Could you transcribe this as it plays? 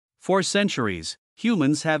For centuries,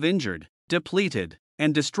 humans have injured, depleted,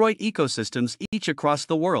 and destroyed ecosystems each across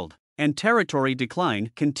the world, and territory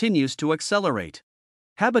decline continues to accelerate.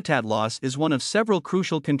 Habitat loss is one of several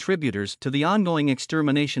crucial contributors to the ongoing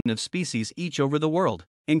extermination of species each over the world,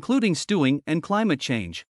 including stewing and climate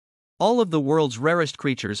change. All of the world's rarest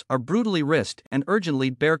creatures are brutally risked and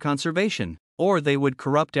urgently bear conservation, or they would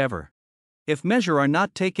corrupt ever. If measure are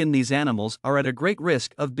not taken, these animals are at a great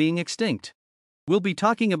risk of being extinct. We'll be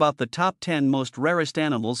talking about the top 10 most rarest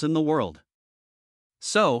animals in the world.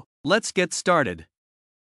 So, let's get started.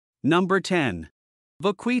 Number 10.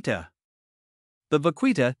 Vaquita. The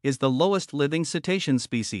vaquita is the lowest living cetacean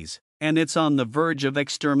species, and it's on the verge of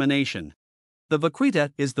extermination. The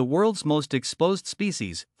vaquita is the world's most exposed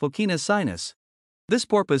species, Phocoena sinus. This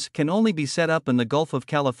porpoise can only be set up in the Gulf of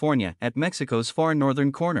California at Mexico's far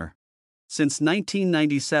northern corner. Since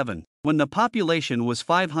 1997, when the population was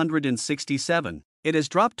 567, it has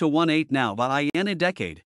dropped to 1/8 now. By in a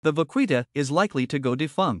decade, the vaquita is likely to go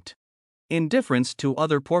defunct. In difference to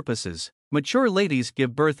other porpoises, mature ladies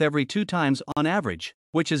give birth every 2 times on average,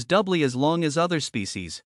 which is doubly as long as other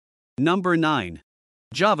species. Number 9.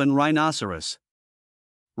 Javan rhinoceros.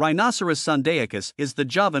 Rhinoceros sondaicus is the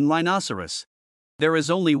Javan rhinoceros. There is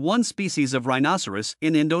only one species of rhinoceros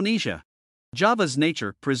in Indonesia. Java's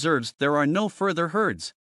nature preserves there are no further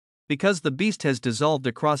herds. Because the beast has dissolved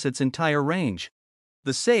across its entire range.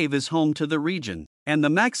 The save is home to the region, and the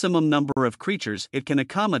maximum number of creatures it can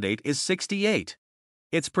accommodate is 68.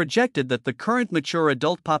 It's projected that the current mature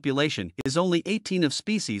adult population is only 18 of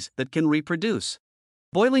species that can reproduce.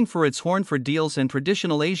 Boiling for its horn for deals and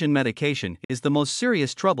traditional Asian medication is the most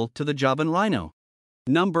serious trouble to the Javan rhino.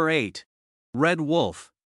 Number 8. Red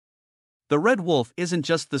wolf. The red wolf isn't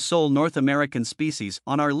just the sole North American species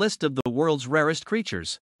on our list of the world's rarest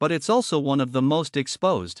creatures, but it's also one of the most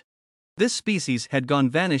exposed. This species had gone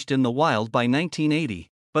vanished in the wild by 1980.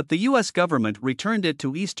 But the U.S. government returned it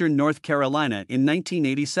to eastern North Carolina in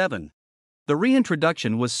 1987. The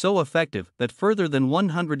reintroduction was so effective that further than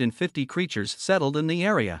 150 creatures settled in the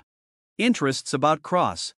area. Interests about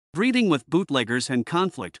cross-breeding with bootleggers and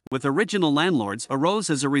conflict with original landlords arose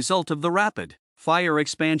as a result of the rapid fire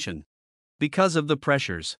expansion. Because of the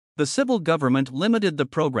pressures, the civil government limited the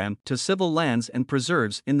program to civil lands and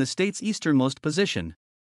preserves in the state's easternmost position.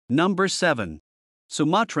 Number 7.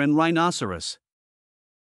 Sumatran rhinoceros.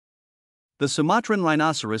 The Sumatran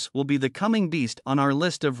rhinoceros will be the coming beast on our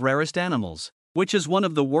list of rarest animals, which is one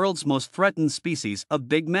of the world's most threatened species of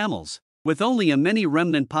big mammals, with only a many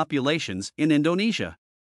remnant populations in Indonesia.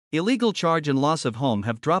 Illegal charge and loss of home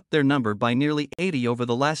have dropped their number by nearly 80 over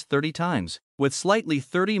the last 30 times, with slightly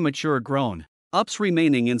 30 mature grown-ups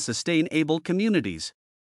remaining in sustain-able communities.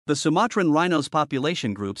 The Sumatran rhinos'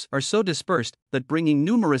 population groups are so dispersed that bringing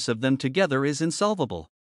numerous of them together is insolvable.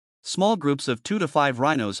 Small groups of 2 to 5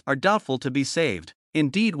 rhinos are doubtful to be saved,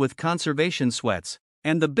 indeed with conservation sweats,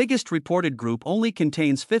 and the biggest reported group only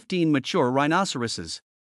contains 15 mature rhinoceroses.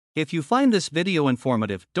 If you find this video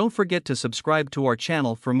informative, don't forget to subscribe to our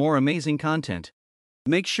channel for more amazing content.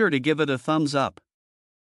 Make sure to give it a thumbs up.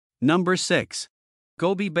 Number 6.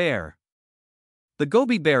 Gobi bear. The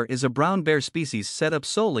Gobi bear is a brown bear species set up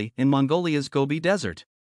solely in Mongolia's Gobi Desert.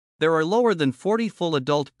 There are lower than 40 full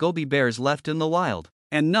adult Gobi bears left in the wild,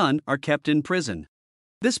 and none are kept in prison.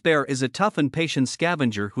 This bear is a tough and patient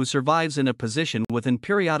scavenger who survives in a position within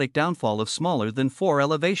periodic downfall of smaller than 4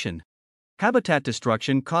 elevation. Habitat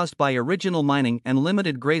destruction caused by original mining and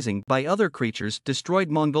limited grazing by other creatures destroyed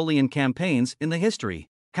Mongolian campaigns in the history,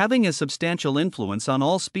 having a substantial influence on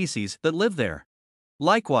all species that live there.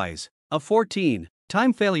 Likewise, a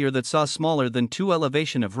 14-time failure that saw smaller than 2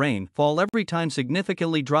 elevation of rainfall every time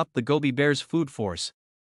significantly dropped the Gobi bear's food force.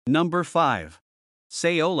 Number 5.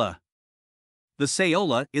 Saola. The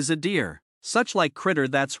saola is a deer-such-like critter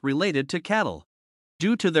that's related to cattle.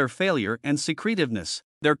 Due to their failure and secretiveness,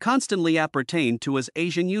 they're constantly appertained to as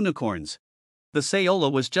Asian unicorns. The saola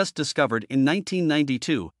was just discovered in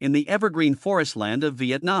 1992 in the evergreen forestland of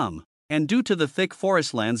Vietnam, and due to the thick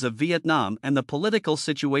forestlands of Vietnam and the political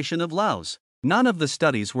situation of Laos, none of the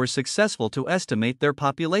studies were successful to estimate their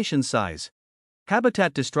population size.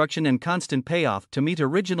 Habitat destruction and constant payoff to meet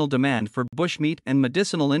original demand for bushmeat and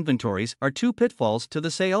medicinal inventories are 2 pitfalls to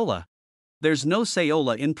the saola. There's no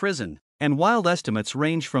saola in prison, and wild estimates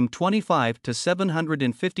range from 25 to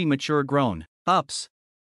 750 mature grown-ups.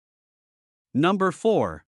 Number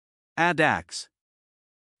 4. Addax.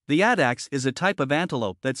 The addax is a type of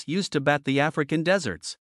antelope that's used to bat the African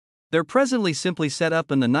deserts. They're presently simply set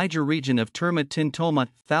up in the Niger region of Termit Tintoma.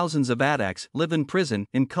 Thousands of addax live in prison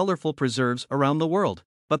in colorful preserves around the world,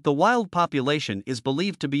 but the wild population is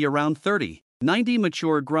believed to be around 30. 90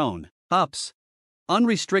 mature grown ups.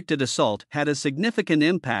 Unrestricted assault had a significant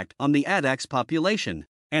impact on the addax population,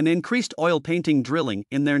 and increased oil painting drilling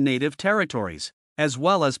in their native territories, as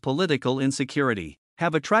well as political insecurity,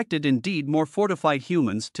 have attracted indeed more fortified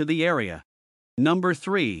humans to the area. Number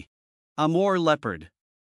 3. Amur leopard.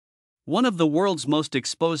 One of the world's most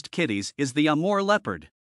exposed kitties is the Amur leopard.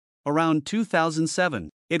 Around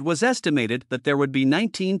 2007, it was estimated that there would be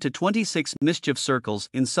 19 to 26 mischief circles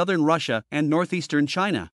in southern Russia and northeastern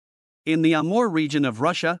China. In the Amur region of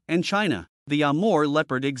Russia and China, the Amur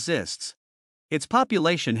leopard exists. Its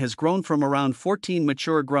population has grown from around 14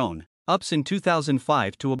 mature grown ups in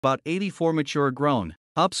 2005 to about 84 mature grown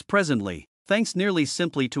ups presently, thanks nearly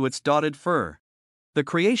simply to its dotted fur. The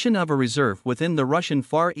creation of a reserve within the Russian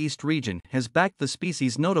Far East region has backed the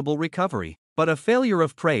species' notable recovery, but a failure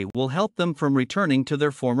of prey will help them from returning to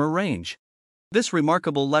their former range. This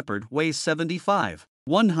remarkable leopard weighs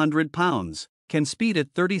 100 pounds, can speed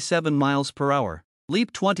at 37 miles per hour,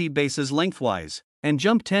 leap 20 bases lengthwise, and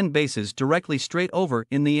jump 10 bases directly straight over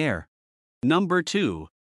in the air. Number 2.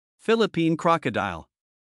 Philippine crocodile.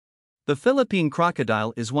 The Philippine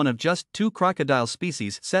crocodile is one of just 2 crocodile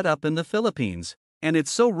species set up in the Philippines, and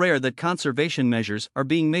it's so rare that conservation measures are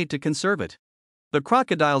being made to conserve it. The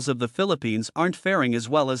crocodiles of the Philippines aren't faring as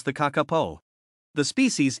well as the kakapo. The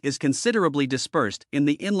species is considerably dispersed in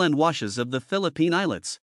the inland washes of the Philippine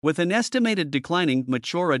islets, with an estimated declining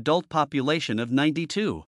mature adult population of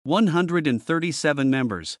 137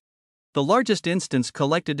 members. The largest instance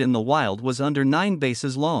collected in the wild was under 9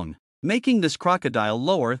 bases long, making this crocodile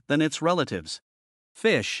lower than its relatives.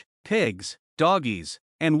 Fish, pigs, doggies,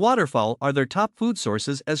 and waterfowl are their top food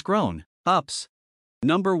sources as grown ups.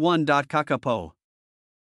 Number 1. Kakapo.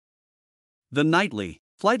 The nightly,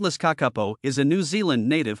 flightless kakapo is a New Zealand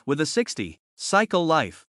native with a 60-cycle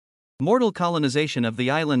life. Mortal colonization of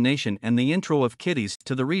the island nation and the intro of kitties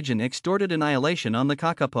to the region extorted annihilation on the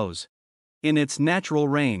kakapos. In its natural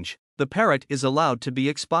range, the parrot is allowed to be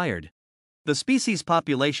expired. The species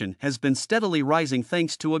population has been steadily rising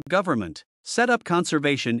thanks to a government set up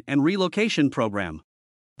conservation and relocation program.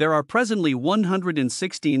 There are presently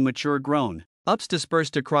 116 mature grown ups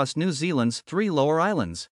dispersed across New Zealand's 3 lower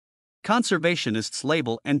islands. Conservationists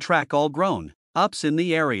label and track all grown ups in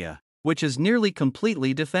the area, which is nearly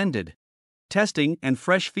completely defended. Testing and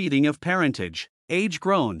fresh feeding of parentage, age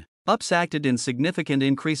grown ups acted in significant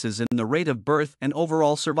increases in the rate of birth and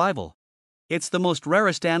overall survival. It's the most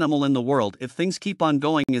rarest animal in the world. If things keep on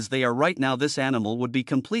going as they are right now, this animal would be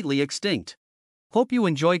completely extinct. Hope you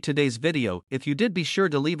enjoyed today's video. If you did, be sure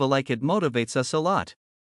to leave a like, it motivates us a lot.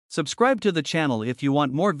 Subscribe to the channel if you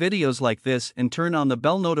want more videos like this and turn on the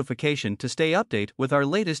bell notification to stay updated with our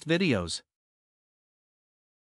latest videos.